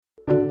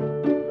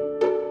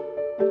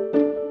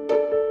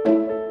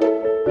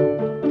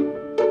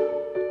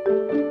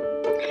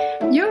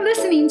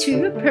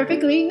to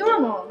Perfectly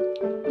Normal,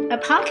 a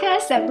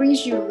podcast that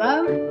brings you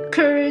love,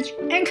 courage,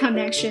 and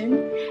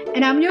connection.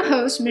 And I'm your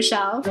host,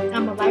 Michelle.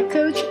 I'm a life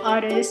coach,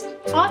 artist,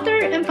 author,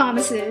 and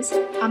pharmacist.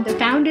 I'm the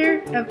founder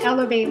of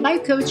Elevate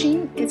Life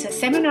Coaching. It's a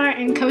seminar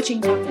and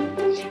coaching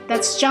company.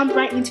 Let's jump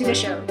right into the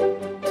show.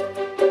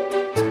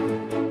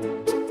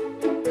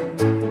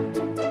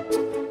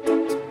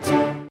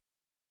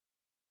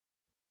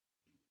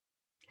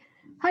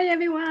 Hi,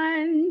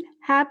 everyone.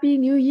 Happy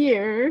New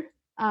Year.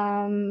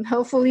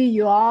 Hopefully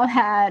you all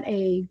had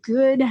a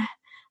good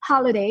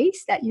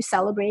holidays that you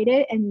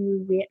celebrated and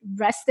you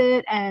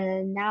rested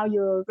and now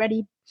you're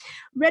ready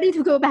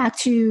to go back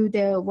to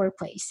the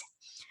workplace.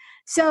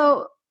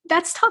 So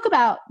let's talk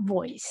about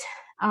voice.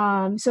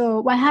 So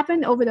what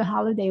happened over the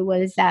holiday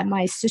was that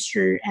my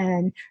sister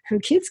and her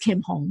kids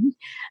came home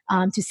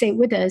to stay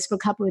with us for a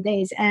couple of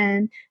days.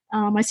 And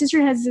my sister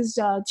has this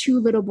two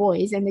little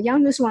boys, and the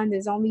youngest one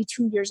is only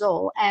 2 years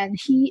old, and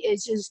he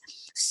is just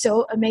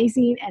so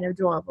amazing and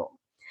adorable.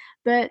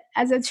 But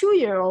as a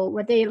 2-year-old,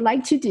 what they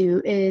like to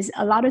do is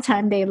a lot of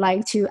time they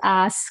like to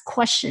ask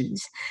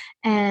questions.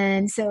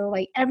 And so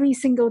like every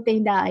single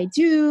thing that I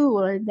do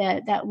or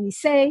that we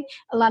say,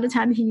 a lot of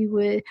time he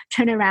would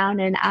turn around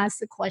and ask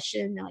the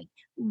question like,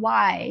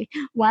 why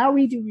are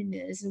we doing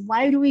this,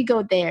 why do we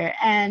go there?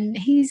 And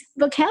his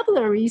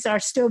vocabularies are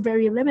still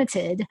very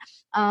limited,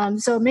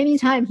 so many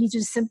times he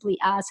just simply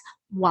asks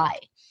why.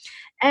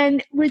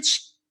 And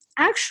which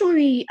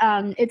actually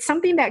it's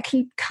something that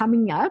keep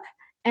coming up.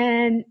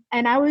 And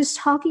I was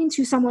talking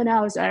to someone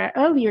else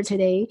earlier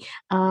today,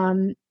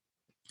 and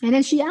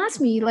then she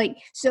asked me like,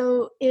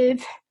 so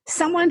if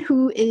someone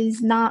who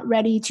is not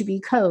ready to be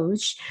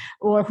coached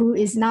or who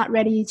is not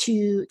ready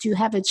to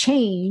have a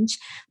change,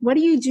 what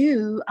do you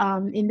do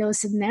in those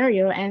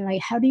scenarios? And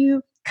like, how do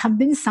you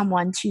convince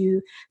someone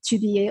to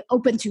be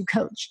open to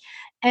coach?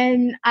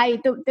 And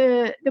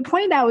the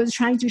point that I was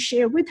trying to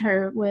share with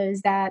her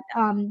was that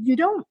you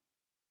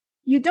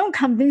don't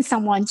convince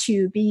someone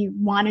to be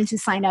wanting to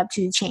sign up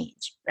to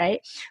change,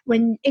 right?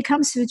 When it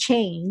comes to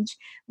change,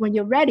 when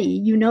you're ready,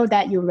 you know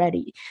that you're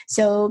ready.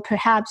 So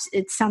perhaps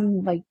it's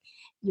some like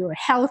your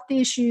health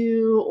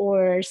issue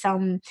or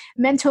some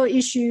mental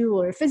issue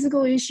or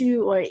physical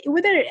issue or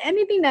whether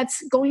anything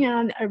that's going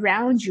on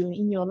around you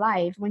in your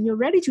life. When you're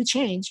ready to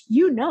change,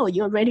 you know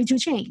you're ready to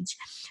change.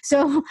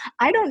 So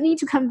I don't need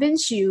to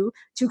convince you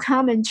to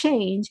come and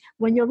change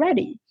when you're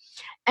ready.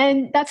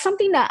 And that's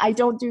something that I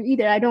don't do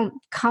either. I don't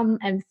come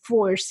and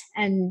force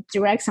and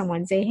direct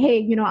someone, say,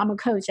 hey, I'm a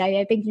coach.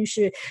 I think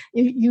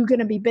you're going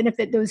to be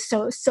benefit those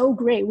so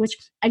great, which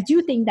I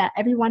do think that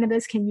every one of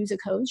us can use a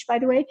coach, by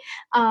the way.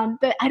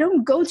 But I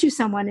don't go to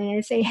someone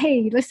and say,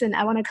 hey, listen,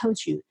 I want to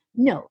coach you.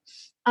 No.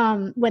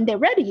 When they're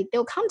ready,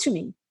 they'll come to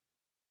me.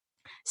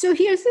 So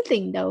here's the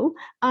thing, though.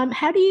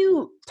 How do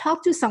you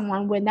talk to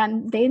someone when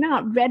they're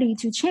not ready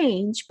to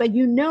change, but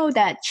you know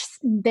that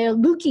they're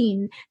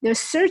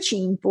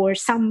searching for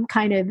some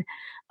kind of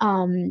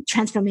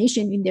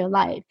transformation in their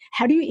life?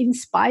 How do you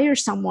inspire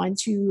someone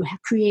to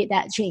create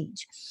that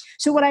change?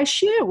 So what I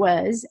shared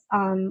was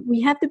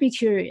we have to be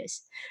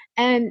curious.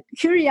 And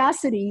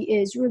curiosity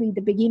is really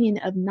the beginning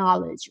of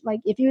knowledge. Like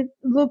if you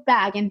look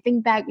back and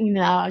think back in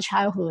our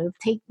childhood,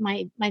 take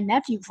my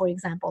nephew, for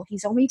example.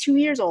 He's only 2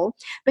 years old,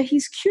 but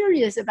he's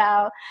curious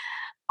about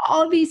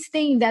all these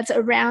things that's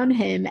around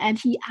him, and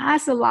he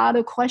asks a lot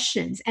of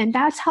questions, and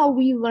that's how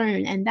we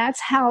learn, and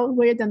that's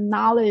where the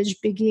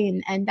knowledge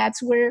begin, and that's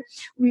where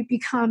we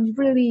become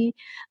really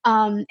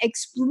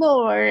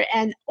explore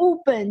and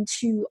open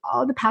to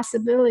all the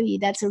possibility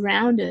that's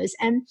around us.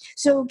 And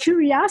so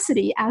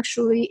curiosity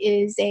actually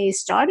is a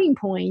starting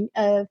point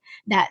of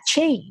that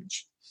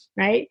change,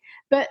 right?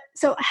 But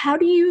so how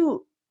do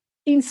you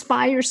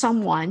inspire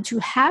someone to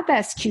have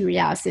that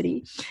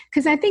curiosity?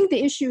 Because I think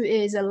the issue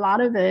is a lot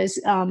of us,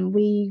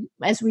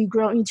 as we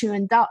grow into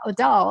an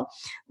adult,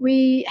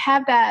 we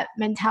have that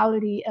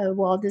mentality of,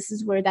 well, this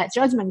is where that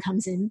judgment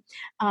comes in,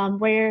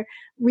 where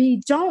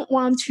we don't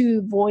want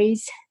to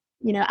voice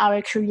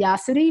our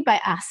curiosity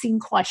by asking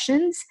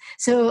questions.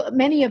 So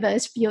many of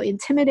us feel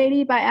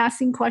intimidated by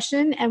asking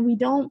questions, and we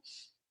don't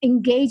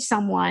engage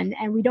someone,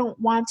 and we don't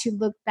want to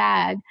look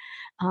bad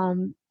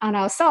on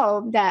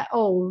ourselves that,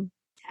 oh,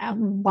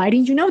 why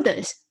didn't you know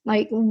this?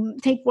 Like,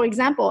 take, for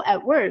example,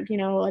 at work, a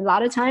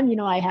lot of time,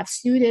 I have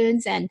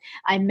students and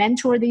I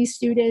mentor these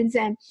students,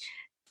 and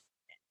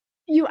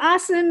you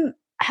ask them,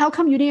 how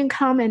come you didn't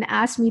come and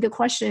ask me the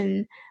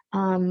question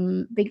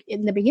in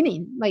the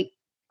beginning? Like,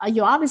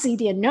 you obviously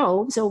didn't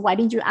know, so why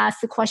didn't you ask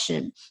the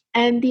question?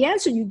 And the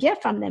answer you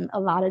get from them a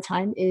lot of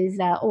time is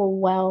that, oh,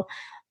 well,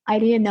 I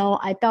didn't know.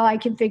 I thought I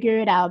can figure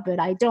it out, but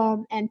I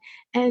don't.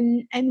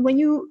 And when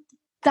you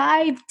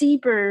dive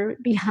deeper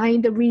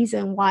behind the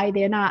reason why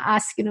they're not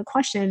asking a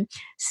question,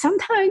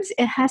 sometimes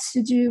it has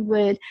to do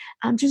with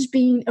just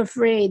being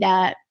afraid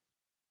that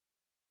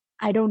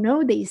I don't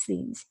know these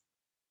things.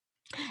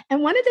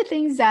 And one of the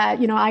things that,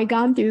 I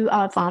gone through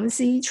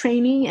pharmacy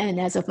training, and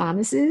as a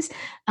pharmacist,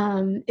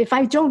 if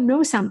I don't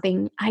know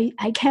something,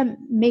 I can't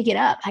make it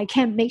up. I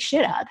can't make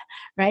shit up,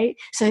 right?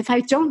 So if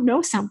I don't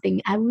know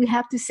something, I will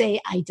have to say,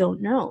 I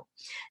don't know.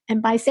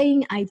 And by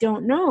saying I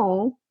don't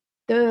know,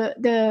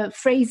 the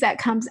phrase that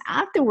comes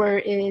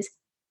afterward is,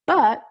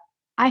 but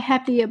I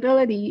have the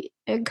ability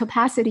and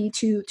capacity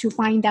to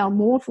find out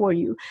more for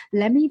you.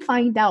 Let me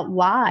find out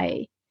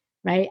why,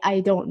 right? I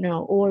don't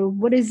know. Or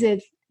what is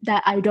it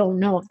that I don't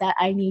know that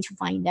I need to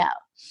find out?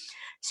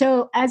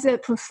 So, as a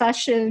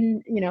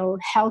profession,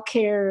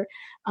 healthcare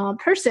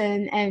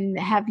person, and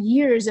have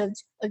years of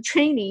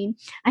training,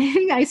 I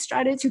think I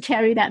started to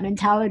carry that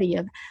mentality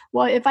of,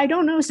 well, if I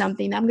don't know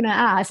something, I'm going to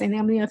ask and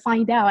I'm going to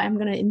find out. I'm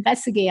going to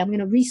investigate. I'm going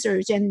to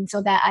research, and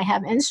so that I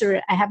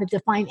have a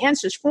defined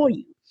answers for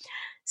you.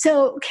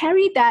 So,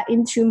 carry that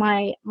into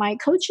my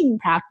coaching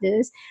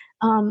practice.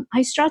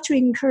 I start to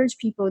encourage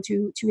people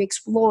to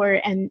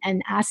explore and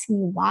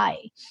asking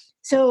why.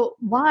 So,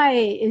 why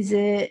is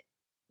it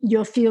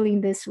you're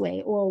feeling this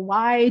way, or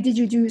why did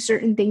you do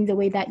certain things the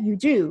way that you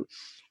do?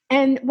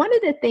 And one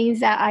of the things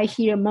that I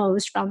hear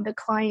most from the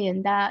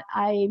client that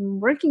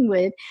I'm working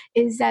with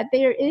is that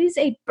there is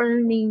a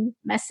burning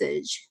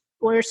message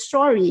or a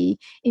story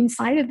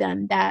inside of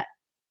them that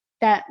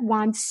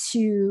wants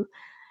to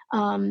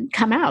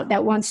come out,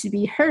 that wants to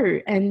be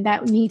heard, and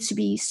that needs to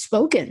be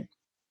spoken.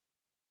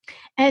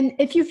 And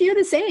if you feel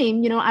the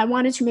same, I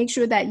wanted to make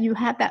sure that you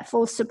have that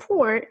full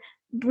support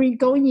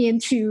going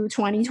into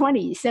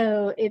 2020.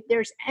 So if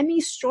there's any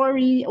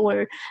story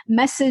or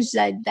message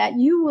that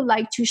you would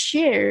like to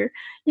share,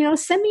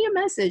 send me a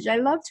message. I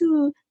love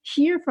to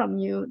hear from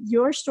you,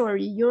 your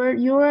story, your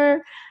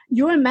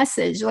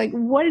message. Like,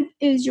 what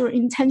is your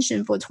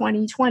intention for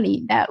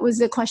 2020? That was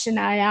the question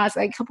I asked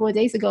like a couple of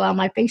days ago on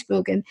my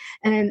Facebook.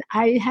 And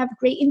I have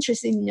great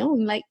interest in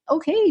knowing, like,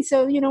 okay,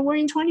 so, we're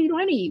in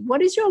 2020.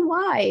 What is your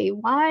why?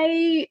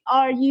 Why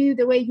are you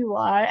the way you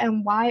are?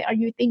 And why are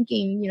you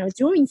thinking,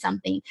 doing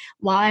something?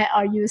 Why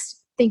are you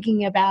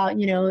thinking about,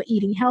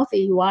 eating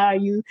healthy? Why are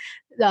you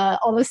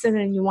all of a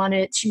sudden you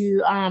wanted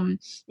to,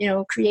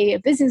 create a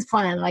business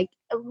plan? Like,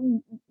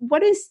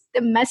 what is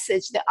the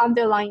message, the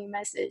underlying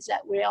message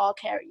that we all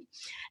carry?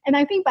 And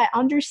I think by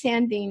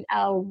understanding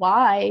our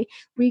why,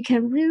 we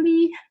can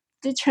really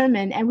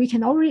determine, and we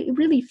can already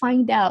really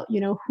find out,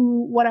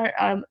 what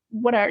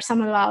are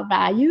some of our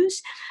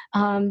values,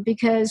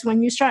 because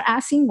when you start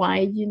asking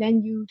why,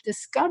 you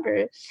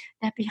discover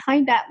that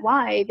behind that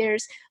why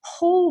there's a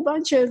whole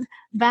bunch of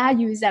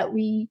values that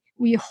we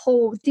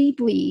hold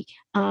deeply,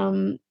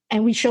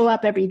 and we show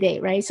up every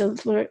day, right? So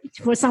for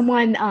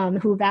someone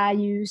who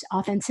values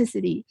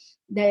authenticity,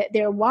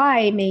 their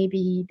why may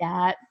be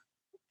that,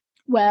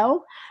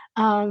 well,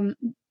 um,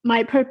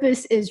 my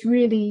purpose is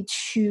really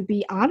to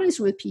be honest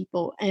with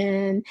people.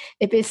 And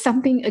if it's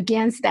something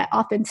against that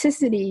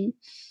authenticity,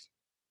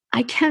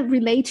 I can't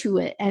relate to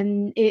it.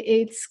 And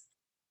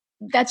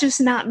that's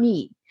just not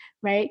me,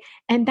 right?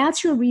 And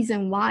that's your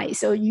reason why.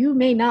 So you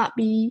may not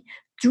be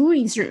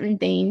doing certain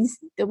things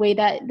the way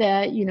that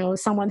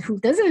someone who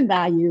doesn't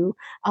value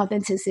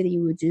authenticity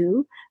would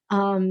do.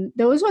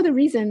 Those are the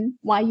reason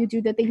why you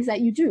do the things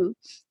that you do.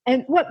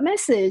 And what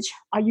message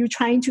are you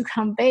trying to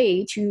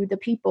convey to the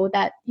people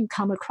that you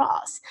come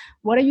across?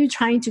 What are you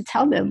trying to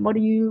tell them? What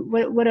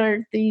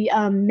are the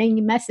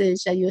main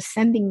message that you're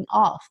sending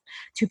off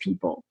to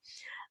people?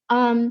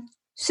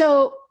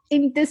 So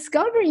in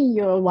discovering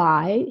your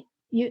why,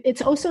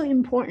 it's also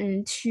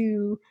important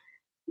to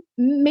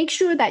make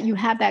sure that you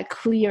have that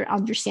clear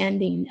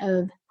understanding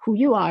of who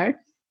you are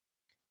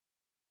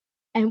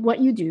and what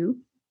you do,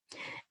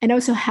 and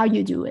also how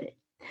you do it.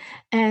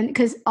 And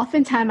because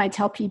oftentimes I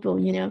tell people,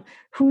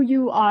 who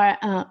you are,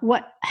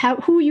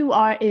 who you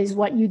are is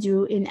what you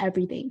do in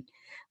everything.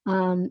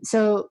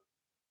 So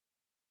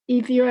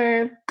if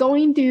you're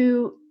going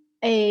through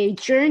a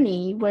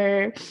journey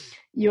where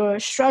you're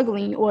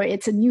struggling, or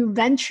it's a new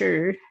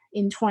venture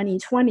in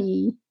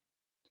 2020,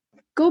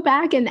 go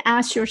back and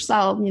ask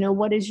yourself,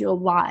 what is your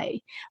why?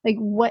 Like,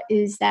 what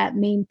is that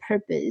main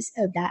purpose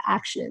of that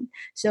action?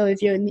 So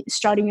if you're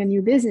starting a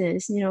new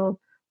business,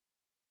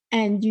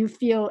 and you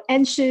feel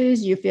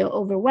anxious, you feel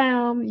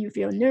overwhelmed, you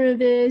feel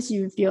nervous,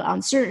 you feel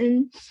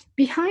uncertain,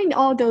 behind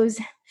all those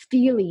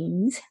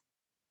feelings,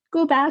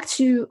 go back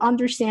to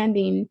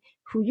understanding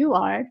who you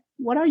are,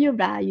 what are your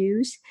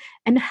values,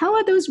 and how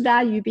are those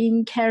values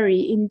being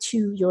carried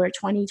into your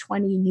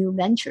 2020 new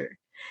venture.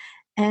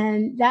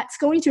 And that's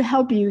going to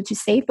help you to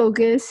stay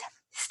focused,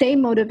 stay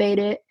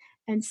motivated,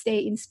 and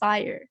stay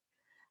inspired.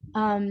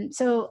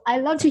 So I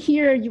love to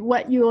hear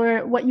what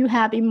you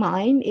have in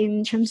mind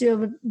in terms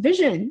of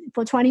vision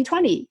for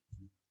 2020.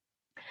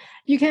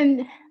 You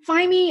can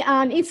find me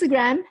on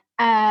Instagram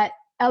at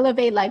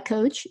Elevate Life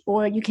Coach,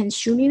 or you can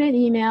shoot me an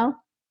email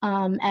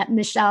at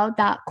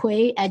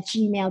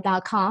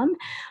michelle.quay@gmail.com,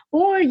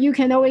 or you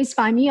can always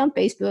find me on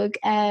Facebook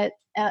at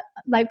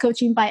Life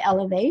Coaching by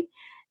Elevate.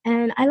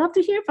 And I love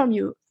to hear from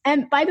you.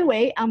 And by the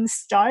way, I'm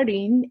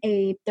starting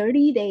a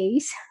 30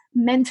 days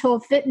mental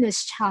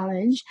fitness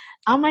challenge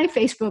on my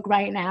Facebook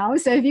right now.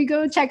 So if you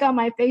go check out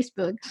my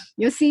Facebook,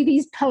 you'll see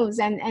these posts,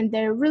 and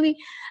they're really,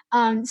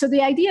 so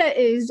the idea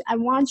is I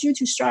want you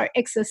to start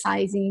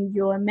exercising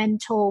your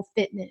mental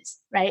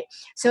fitness, right?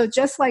 So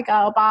just like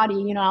our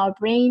body, our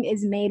brain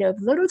is made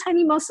of little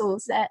tiny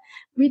muscles that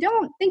we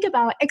don't think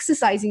about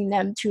exercising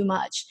them too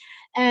much.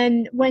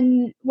 And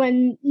when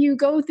you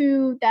go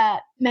through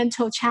that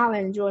mental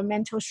challenge or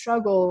mental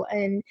struggle,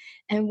 and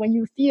when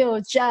you feel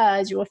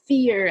judged or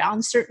fear,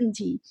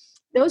 uncertainty,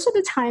 those are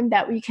the time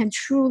that we can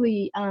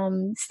truly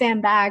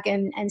stand back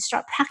and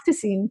start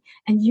practicing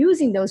and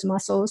using those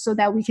muscles so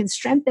that we can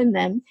strengthen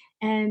them.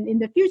 And in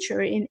the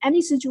future, in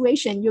any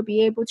situation, you'll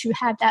be able to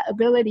have that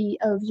ability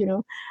of,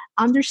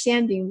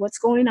 understanding what's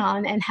going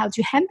on and how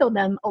to handle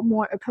them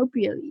more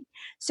appropriately.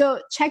 So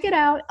check it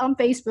out on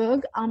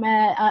Facebook. I'm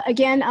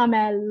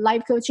at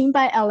Life Coaching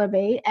by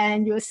Elevate,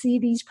 and you'll see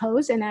these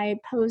posts, and I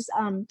post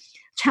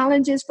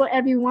challenges for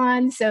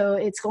everyone. So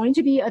it's going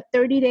to be a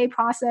 30-day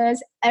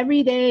process.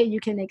 Every day you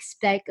can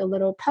expect a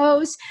little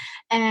post,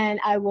 and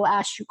I will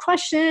ask you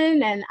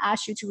questions and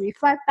ask you to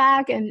reflect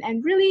back. And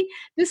really,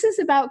 this is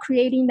about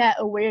creating that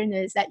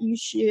awareness that you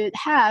should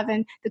have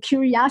and the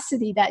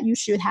curiosity that you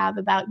should have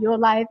about your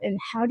life and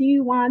how do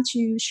you want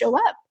to show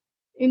up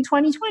in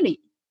 2020.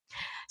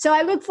 So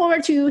I look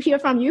forward to hear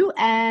from you.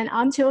 And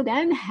until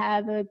then,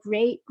 have a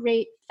great,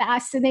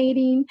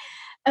 fascinating,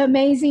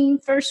 amazing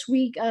first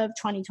week of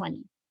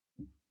 2020.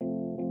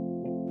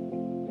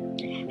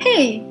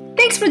 Hey,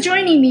 thanks for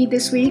joining me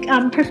this week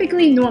on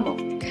Perfectly Normal.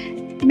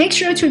 Make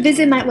sure to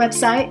visit my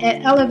website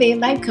at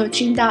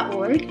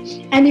elevatelifecoaching.org.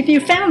 And if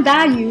you found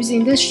values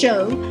in this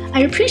show,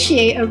 I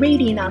appreciate a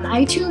rating on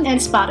iTunes and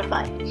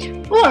Spotify.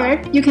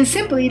 Or you can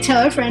simply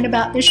tell a friend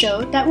about the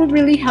show. That will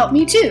really help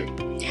me too.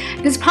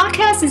 This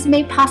podcast is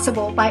made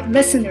possible by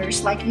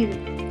listeners like you.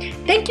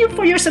 Thank you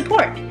for your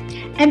support.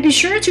 And be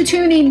sure to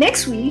tune in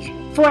next week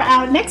for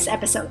our next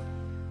episode.